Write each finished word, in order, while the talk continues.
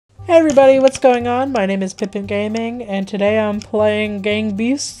Hey everybody, what's going on? My name is Pip.N.Gaming, and today I'm playing Gang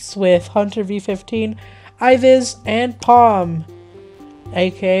Beasts with Hunter V15, Iviz, and Pom,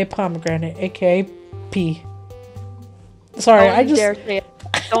 aka Pomegranate, aka P. Sorry, I just...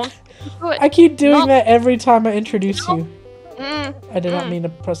 Don't do it. I keep doing that every time I introduce you. I did not mean to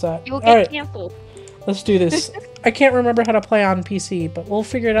press that. You'll get canceled. Let's do this. I can't remember how to play on PC, but we'll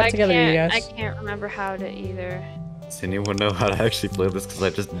figure it out together, you guys. I can't remember how to either. Does anyone know how to actually play this? Because I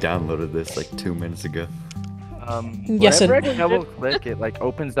just downloaded this like 2 minutes ago. Yes, whenever I double click, it like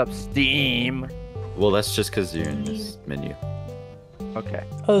opens up Steam. Well, that's just because you're in this menu. Okay.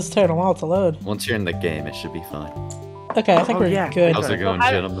 Oh, this is taking a while to load. Once you're in the game, it should be fine. Okay, I think we're good. How's it going,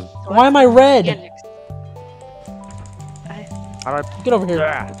 gentlemen? Why am I red? Get over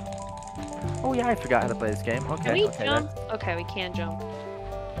here. Oh yeah, I forgot how to play this game. Okay. Can we jump? Okay, we can jump.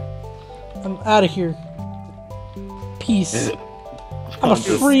 I'm out of here. Peace. I'm a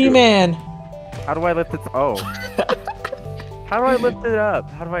free man. How do I lift it? Oh. How do I lift it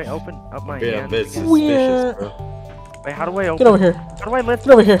up? How do I open up my hand? It's suspicious, bro. Wait, how do I open? Get over here. How do I lift?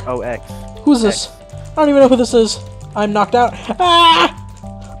 Get over here. Oh, X. Who's this? I don't even know who this is. I'm knocked out.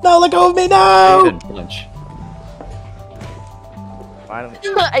 Ah! No, let go of me, no! Punch.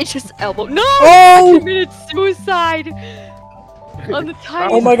 I just elbowed. No! Oh! I committed suicide! On the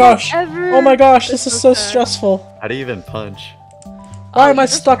time. Oh my gosh. Ever. Oh my gosh, this is so stressful. How do you even punch? Why am I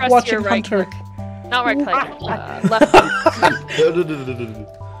just stuck press watching your right Hunter? click. Not right click. Left click. No.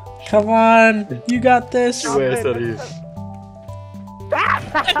 Come on, you got this. Wait, I said you.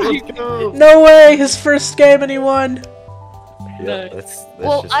 No way, his first game and he won. Yeah, that's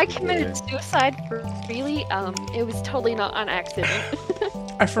Well, just I the committed way. suicide for really. It was totally not on accident.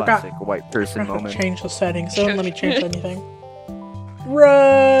 I forgot. Classic white person To moment. change the settings. Don't let me change anything.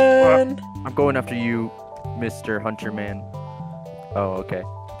 Run! I'm going after you, Mr. Hunter Man. Oh, okay.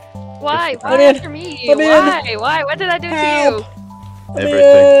 Why? Let Why me in. after me? Let me in. Why? Why? What did I do Help. to Let me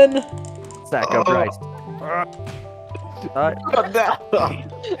Everything. in. Sack up rice.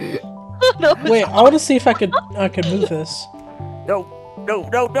 you? No, Wait, I want to see if I could move this. No.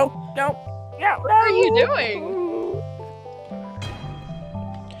 what are you doing?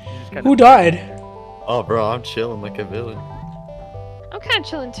 Who died? Oh, bro, I'm chilling like a villain. I'm kind of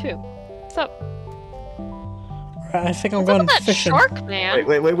chilling too. What's up? Right, I think I'm What's up going with that fishing. shark, man?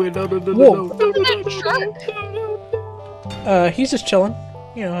 Wait, no, Whoa. What's up with that shark? He's just chilling.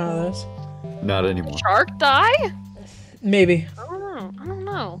 You know how it is. Not anymore. Shark die? Maybe. I don't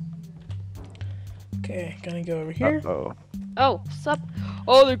know. Okay, gonna go over here. Uh-oh. Oh, sup?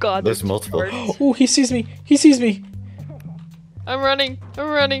 Oh, the god. There's multiple. Oh, he sees me. He sees me. I'm running.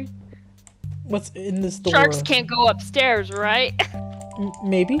 What's in this door? Sharks can't go upstairs, right?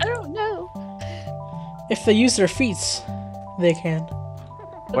 Maybe. I don't know. If they use their feet, they can.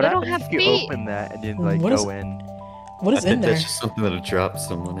 But What they don't happens have if you feet. open that and then like What is- go in? What is I in think there? that's just something that'll drop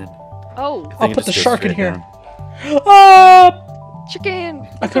someone in. Oh, I I'll think it put the just goes shark in straight here. down. Ah! chicken.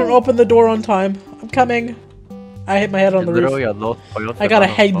 I couldn't open the door on time. I'm coming. I hit my head on the roof. I got a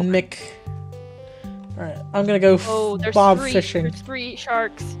head mick. Alright, I'm gonna go Oh, there's bob three. fishing. There's 3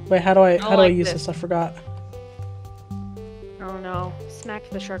 sharks. Wait, how do I like use this. this? I forgot. Oh no. Smack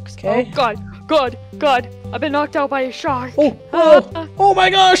the sharks. Okay. Oh god. I've been knocked out by a shark. Oh, oh, oh my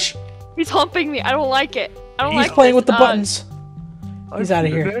gosh! He's humping me. I don't like it. I don't He's like playing this. with the buttons. He's outta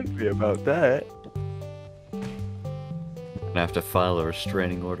here. Happy about that. I have to file a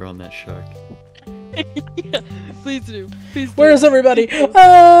restraining order on that shark. Yeah, please do. Please do. Where's everybody?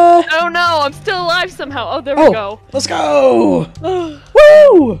 I don't know. I'm still alive somehow. Oh, there we go. Let's go!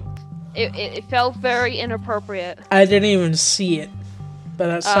 Woo! It felt very inappropriate. I didn't even see it, but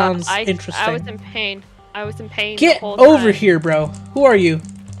that sounds I interesting. was in pain. I was in pain. Get the whole over time. here, bro. Who are you?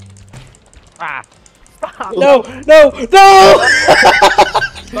 Ah. No!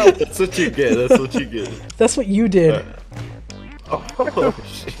 That's what you get. That's what you get. That's what you did. Oh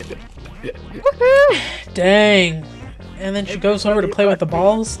shit. Dang. And then she goes over to play with the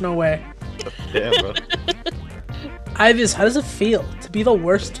balls? No way. Damn, bro. Iviz, how does it feel to be the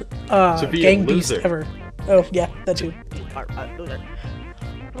worst be a gang beast loser. ever? Oh, yeah, that too.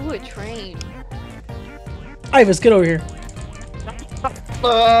 Ooh, a train. Iviz, get over here.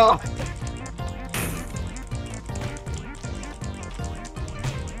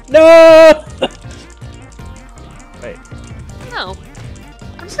 No! Wait. No.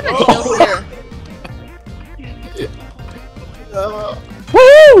 I'm just gonna chill here.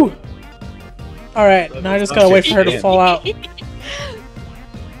 Woo! Alright, now I just gotta wait for her to fall out.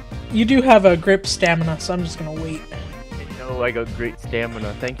 You do have a grip stamina, so I'm just gonna wait. No, I got great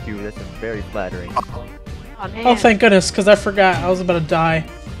stamina. Thank you. That's very flattering. Oh, man. Oh, thank goodness, because I forgot I was about to die.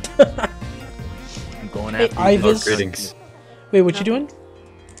 I'm going Hey, after you. Ivis. Greetings. Wait, what you doing?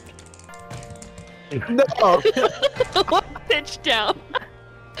 No! Pitch down.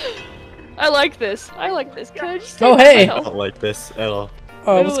 I like this. I like this. Can I just Oh, take hey. I myself? don't like this at all.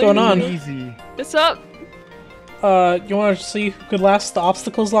 What's going on? Easy. What's up? You want to see who could last the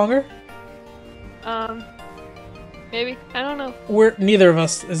obstacles longer? Maybe. I don't know. Neither of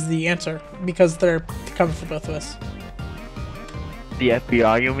us is the answer because they're coming for both of us. The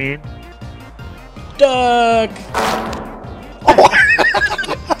FBI, you mean? Duck.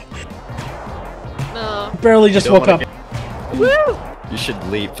 No. Barely just You woke don't up. wanna Woo! You should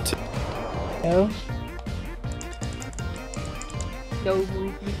leap to. No. No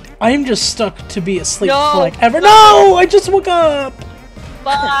movement. I am just stuck to be asleep No. for like ever. No, I just woke up.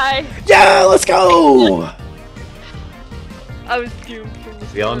 Bye. Yeah, let's go. I was doomed from the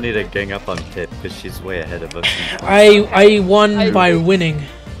We all start. need to gang up on Pip because she's way ahead of us. I won I- by winning.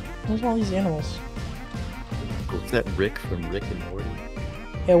 Where's all these animals? Was that Rick from Rick and Morty?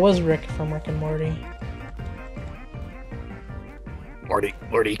 It was Rick from Rick and Morty. Morty,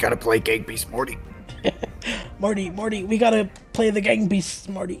 you gotta play Gang Beast, Morty. Morty, we gotta play the gang beasts,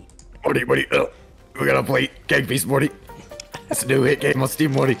 Morty. Morty, we gotta play Gang Beast, Morty. It's a new hit game on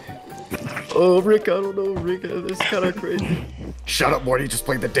Steam, Morty. Oh, Rick, I don't know, Rick, this is kinda crazy. Shut up, Morty, just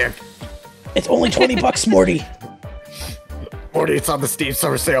play the deck. It's only $20, Morty. Morty, it's on the Steam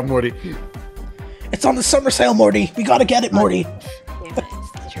summer sale, Morty. It's on the summer sale, Morty. We gotta get it, Morty. Damn it,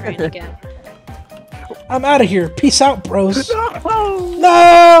 it's trying again. I'm out of here. Peace out, bros.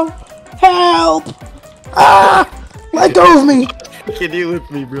 No! Help! Ah! Let go of me! Can you with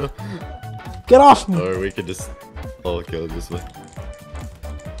me, bro? Get off me! Or we could just all go this way.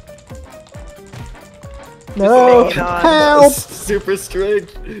 No! Help! Super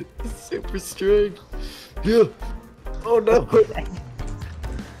strength. Super strength. Yeah. Oh no.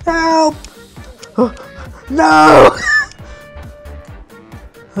 Help! No!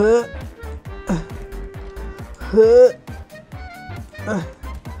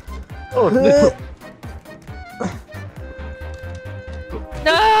 Oh no.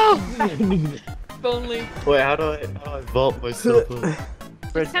 No! If only. Wait, how do I vault myself up?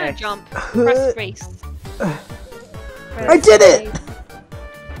 Press Kind of X. jump. Press space. I did it!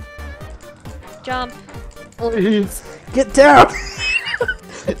 Jump. Please. Get down!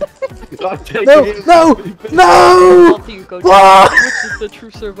 I'm taking No! it. No! No! Help you go Ah! down. Which is the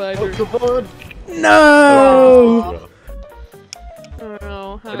true survivor? Oh, come on. No! Oh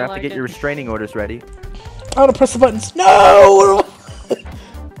no. You're gonna have to get your restraining orders ready. I wanna press the buttons. No!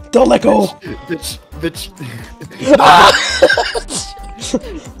 Don't let go! Bitch. Now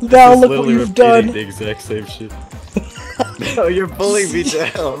Just look what literally you've repeating done. The exact same shit. No, you're pulling me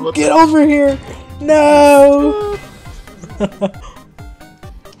down. What Get over here! No!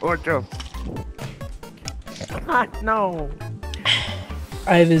 Or jump. Ah, no.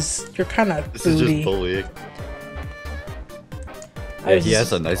 Ivis, you're kinda This is just booty. bullying. I Yeah, he was-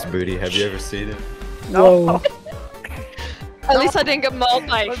 has a nice booty. Have you ever seen it? Whoa. At least I didn't get mauled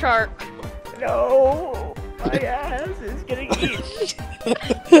by a shark. No. My ass is getting eaten.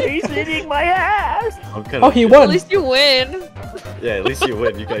 He's eating my ass. I'm kind Oh, of. he At won! least you win. Yeah, at least you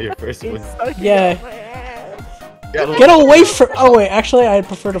win. You got your first win. He's sucking Yeah. on my ass. Get away from- Oh wait, actually I'd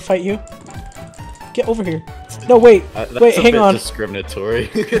prefer to fight you. Get over here. No, wait. That's Wait, a hang bit on. discriminatory.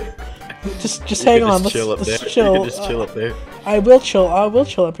 Just hang on. Let's Just chill. You can just chill up there. I will chill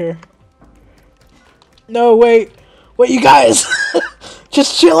up here. No, wait. Wait, you guys!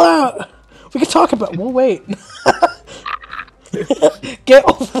 Just chill out! We can talk about- We'll wait. Get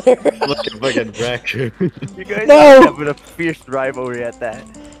over there! Look at fucking Bracker. You guys No. are having a fierce rivalry at that.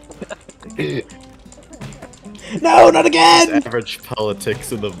 No, not again! Average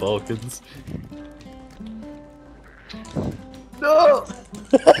politics in the Balkans. No!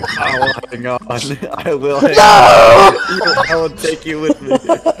 I will hang on. I will hang on. I will take you with me.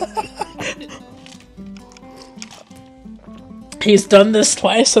 He's done this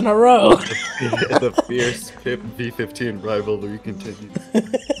twice in a row. The fierce Pip V15 rivalry continues.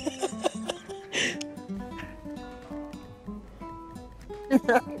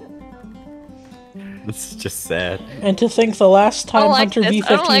 This is just sad. And to think the last time like Hunter this. I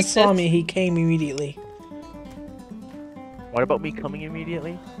don't V15 like saw this. me, he came immediately. What about me coming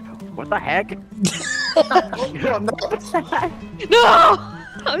immediately? What the heck? No!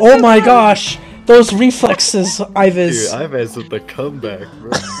 Oh my gosh! Those reflexes, Dude, Ivis. I've answered the comeback,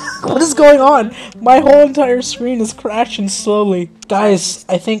 bro. What is going on? My whole entire screen is crashing slowly. Guys,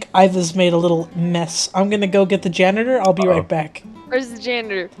 I think Ivis made a little mess. I'm gonna go get the janitor. I'll be right back. Where's the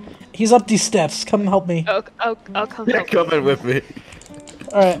janitor? He's up these steps. Come help me. I'll come You're help you. coming with me.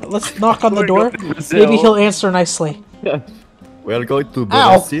 Alright, let's knock on the We're door. going to Brazil. Maybe he'll answer nicely. We are going to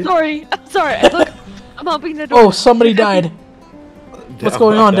Ow. Brazil. Sorry, I'm sorry. Look, I'm opening the door. Oh, somebody died. What's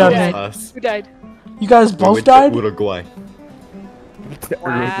going on down That here? was us. Who died? You guys We both went to died? Uruguay.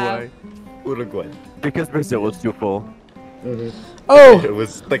 Uruguay. Uruguay. Because Brazil was too full. It Oh,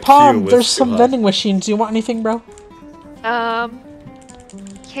 was the queue Pom, was there's too some high. vending machines. Do you want anything, bro?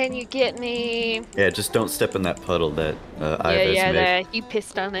 Can you get me? Yeah, just don't step in that puddle that Ives made. Yeah, you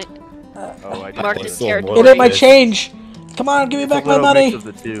pissed on it. Oh, I Mark It's his a little more territory. It ain't my this. change. Come on, give me back my money. Of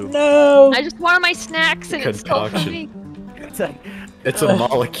the two. No. I just wanted my snacks and it's so Concoction. funny. It's like, It's a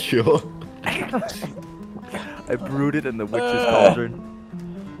molecule. I brewed it in the witch's cauldron.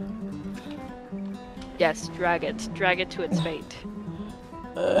 Yes, drag it to its fate.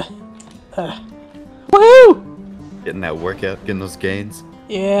 Woohoo! Getting that workout, getting those gains.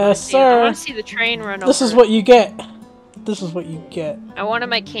 Yes, I sir. want to see the train run over. This is what you get. This is what you get. I wanted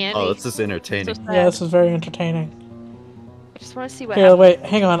my candy. Oh, this is entertaining. So Yeah, this is very entertaining. I just want to see what Here, happens. wait,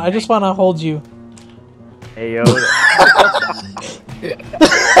 hang on. I just want to hold you. Ayo.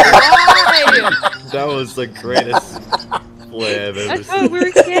 That was the greatest play I've I ever thought seen. we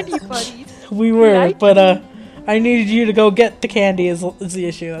were candy buddies. We were, Right? but I needed you to go get the candy is the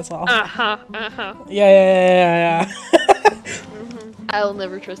issue, that's all. Uh-huh. Yeah. I'll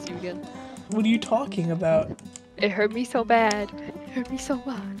never trust you again. What are you talking about? It hurt me so bad. It hurt me so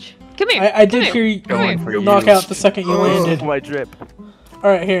much. Come here. I did come hear you Going for knock you. out the second you landed. My drip.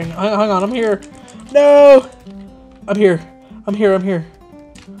 Alright, here. Hang on, I'm here. No! I'm here. I'm here.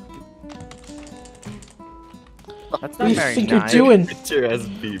 That's What not do you very think nice. you're doing? Get your ass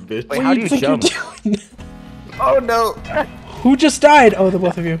beat, bitch. Wait, What how do do you you think jump? you're doing? Oh no! Who just died? Oh, the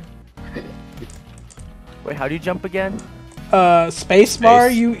both of you. Wait, how do you jump again? Space bar,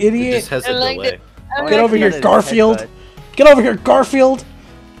 Space. you It idiot. just has a I like delay. it. I Get like over it. here, That is Garfield. headbutt. Get over here, Garfield!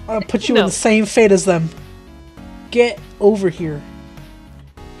 I'm gonna put you in No. the same fate as them. Get over here.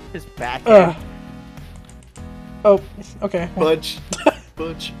 His back. Oh, okay. Punch.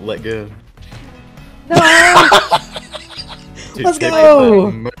 Punch. Let go. No! Dude, Let's take go!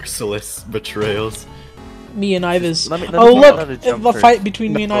 the Merciless betrayals. Me and Ivis. let me Oh, know how look! to It's jump the first. fight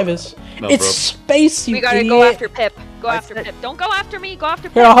between me and No. Ivis. No, It's bro. space, you We gotta idiot! go after Pip. Go I after said- Pip. Don't go after me. Go after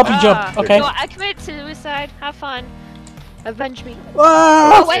Pip. Here, I'll help you jump, okay? No, I commit suicide. Have fun. Avenge me.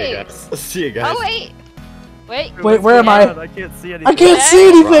 Ah! Oh, wait. See you guys. Oh, wait. Wait. Wait, where am I? I can't see anything. I can't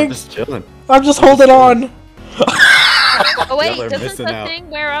see Bro, I'm anything! just chilling. I'm just holding on! Oh, wait. Y'all are Doesn't missing the out. thing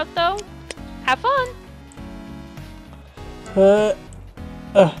wear out, though? Have fun.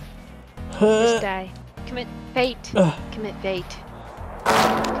 Just die. Commit fate. Commit fate.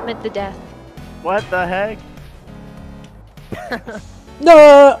 Commit the death. What the heck?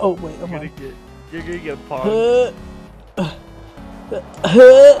 No! Oh, wait, You're I'm gonna on. get, you're gonna get pawned.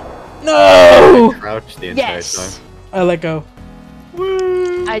 No! Crouch the entire Yes. time. I let go.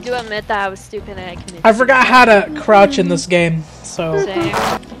 I do admit that I was stupid and I committed. I forgot how to crouch in this game, so Same.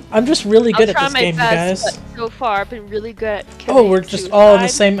 I'm just really good I'll at try this my game, you best, guys. but so far I've been really good at Oh, we're committing just all in the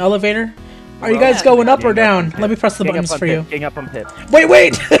suicide. same elevator? Are you Well, guys going up or gang down? on Let me press the Gang up buttons on for Pip, you. Gang up on Pip.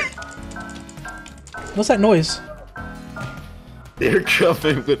 Wait! What's that noise? You're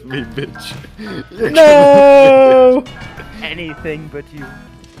coming with me, bitch. You're No! Anything but you.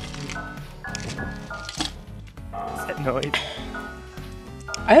 What's that noise?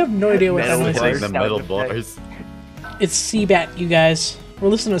 I have no idea what that Metal noise coming is. with me. The metal bars. It's Seabat, you guys. We're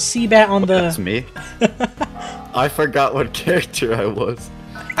listening to Seabat on That's the... me. I forgot what character I was.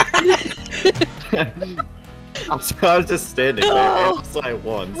 I was just standing there, No. and so I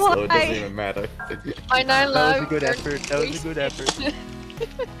won, so it Why? doesn't even matter. My 9 That was a lives good are effort. That was a good effort. wasted.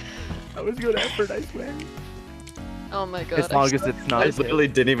 That was good effort, I swear. Oh my god. As long as it's not I a hit. literally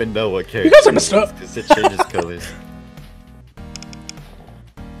didn't even know what You character guys are messed up. because it changes colors.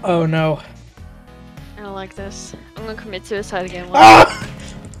 Oh no. I don't like this. I'm gonna commit suicide again. Ah!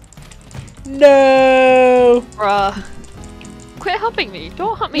 No! Bruh. Quit helping me.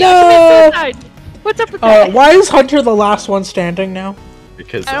 Don't help me. No! I commit suicide. What's up with that? Why is Hunter the last one standing now?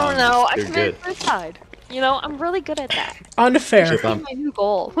 Because I don't know. I You're committed good. suicide. You know, I'm really good at that. Unfair. If I'm, That's my new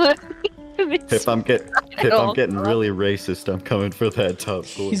goal. if I'm getting really racist, I'm coming for that top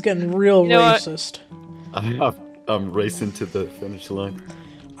floor. He's getting real You know what? racist. I'm racing to the finish line.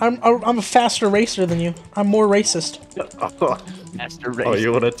 I'm a faster racer than you. I'm more racist. Master race. Oh,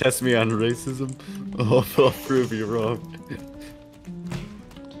 you want to test me on racism? Oh, I'll prove you wrong.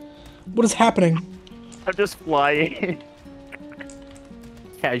 What is happening? I'm just flying.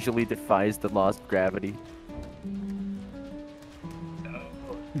 Casually defies the laws of gravity.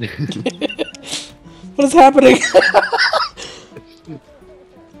 What is happening?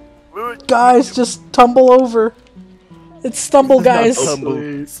 Guys, just tumble over. It's stumble, guys. Stumble.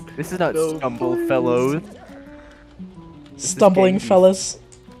 Please. This is not No, stumble, please. fellows. Stumbling Gang Beasts. fellas.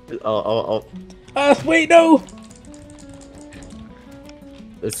 I'll. Wait, no!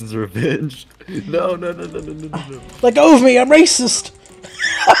 This is revenge. No. Let go of me, I'm racist!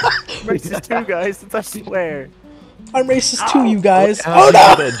 Racist too, guys. I swear. I'm racist too, you guys. How Oh did you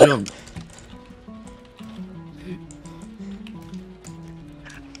no! get that jump?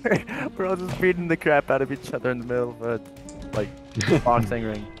 We're all just beating the crap out of each other in the middle of a, like, boxing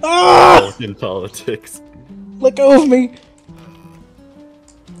ring. Ah! In politics. Let go of me!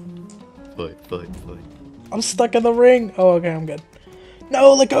 Fight. I'm stuck in the ring. Oh, okay, I'm good.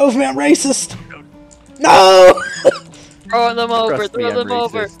 No, let go of me, I'm racist! No! Throw them over, Trust me, throw I'm them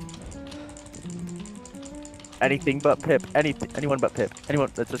over. racist. Anything but Pip. Anyone but Pip.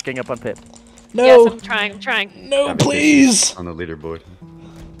 Anyone that's just gang up on Pip. No! Yes, I'm trying. No, Competition please! On the leaderboard.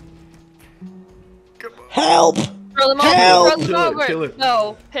 Help! Throw them over, Help! throw them Kill it, over. kill it.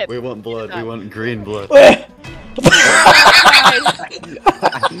 No, Pip. We want blood. We want green blood. Eh.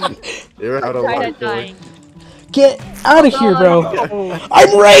 You're out of Try luck, boy. dying. Get out of here, bro! Oh, I'm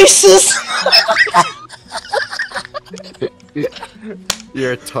racist!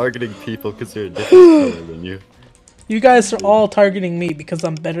 You're targeting people because they're a different color than you. You guys are all targeting me because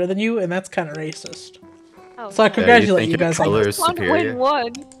I'm better than you, and that's kind of racist. Oh, So I no. congratulate you you think guys your on color that. is One superior? win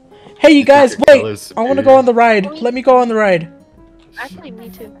one. Hey, you guys, your wait! color's I want to superior. go on the ride. Let me go on the ride. Actually, me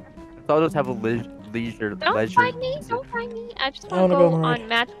too. so I'll just have a leisure. Don't find me. Don't find me. I just I want to wanna go go on the on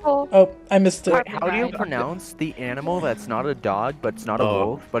magical. Oh, I missed it. Wait, how do you Right. pronounce the animal that's not a dog, but it's not a Oh.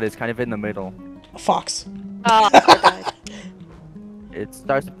 wolf, but it's kind of in the middle? A fox. Oh, I died. It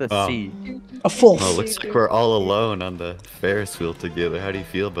starts with a Oh. C. A wolf. Oh, looks like we're all alone on the Ferris wheel together. How do you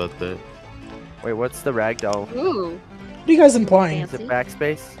feel about that? Wait, what's the ragdoll? Ooh. What are you guys implying? Is it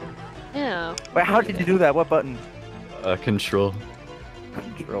backspace? Yeah. Wait, how did you do that? What button? Control.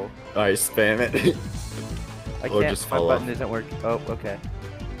 Control. Alright, spam it. I Or can't. just My fall button off. isn't working. Oh, okay.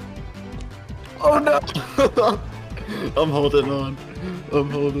 Oh no! I'm holding on.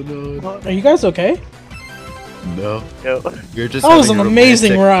 Are you guys okay? No. No. You're just That was having an a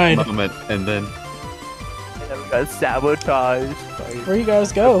amazing romantic ride. moment, and then Got sabotaged. Where you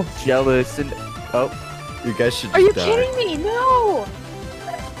guys go? Jealous and oh, you guys should Are you die. kidding me? No.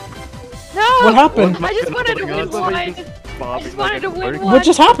 No. What happened? I just wanted to win one. I bobbing just like wanted a to win cork. one. What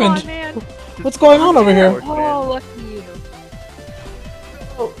just Come happened? on, man. What's going on over here? Oh, lucky you.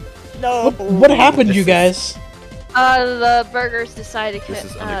 No. What happened, you guys? The burgers decided This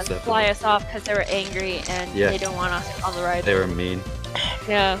is to unacceptable. fly us off because they were angry and Yeah. they don't want us on the ride. They were mean.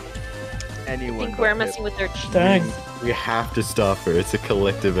 Yeah. I Anyone. think but we're Pip. messing with their cheese. Dang. We have to stop her. It's a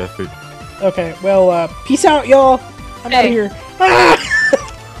collective effort. Okay, well, peace out, y'all. I'm out of Hey. here.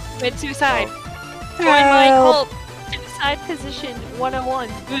 Ah! Mid suicide. Join my Help. cult. Suicide position 101.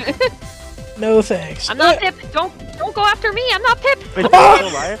 No thanks. I'm not Pip. Don't go after me. I'm not Pip. Wait, is Ah! it still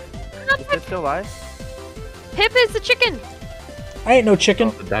alive? I'm not Is Pip. it still alive? Pip is the chicken. I ain't no chicken.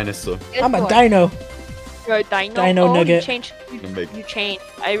 Oh, the dinosaur. I'm a Good boy. dino. You're a dino. Dino oh, nugget. You changed. Gonna make- You changed.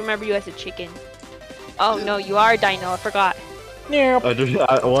 I remember you as a chicken. Oh no, you are a dino. I forgot. Nope.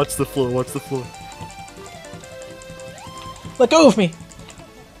 Watch the floor. Watch the floor. Let go of me.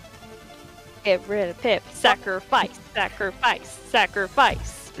 Get rid of Pip. Sacrifice. Sacrifice.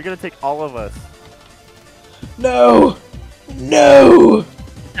 Sacrifice. You're gonna take all of us. No. No.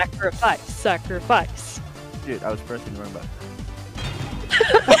 Sacrifice. Sacrifice. Dude, I was pressing the wrong button.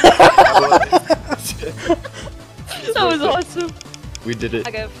 That was awesome. We did it.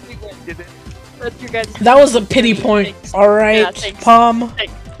 I got a free win. Did it? That's your guys. That was a pity point. All right, Yeah, thanks. Palm.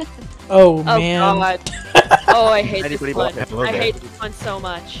 Thanks. Oh Oh man. god. Oh, I hate this Anybody one. but Pip. I Okay. hate this one so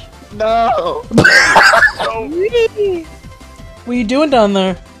much. No. He's What are you doing down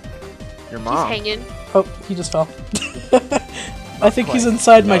there? Your mom. hanging. Oh, he just fell. I think he's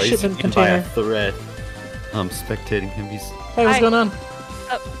inside my No, he's shipment eaten by a container. thread. I'm spectating him. He's Hey, what's Hi. going on?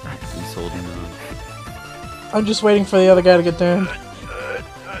 holding on. I'm just waiting for the other guy to get down.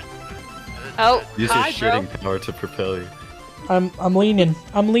 Oh, Use your hi, bro. shooting power to propel you. I'm leaning.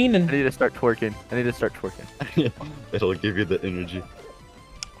 I'm I leaning. need to start twerking. I need to start twerking. It'll give you the energy.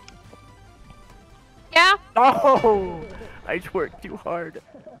 Yeah. Oh! I twerked too hard.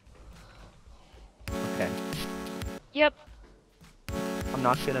 Okay. Yep. I'm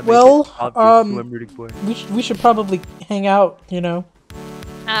not gonna make Well, it obvious who um, I'm rooting for. We should probably hang out. You know.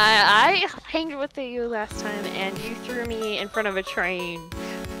 I hanged with you last time, and you threw me in front of a train.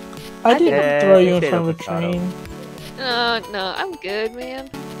 I I didn't think- throw you in Potato, front of a potato. train. No, I'm good, man.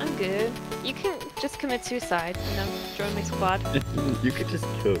 I'm good. You can just commit suicide and then join my squad. You could just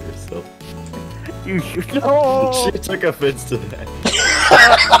kill yourself. You should know. She took offense to that.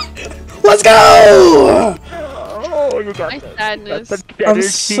 Let's go! Oh, you got My that. sadness. That's a I'm better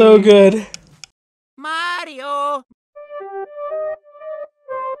so team. good. Mario!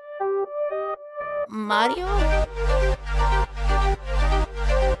 Mario?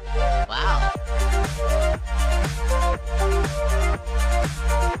 Wow.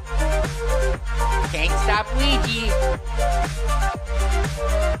 Can't stop Luigi.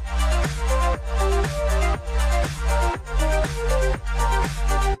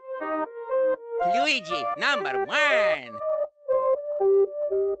 Luigi, #1.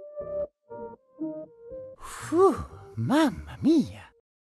 Whew, mamma mia.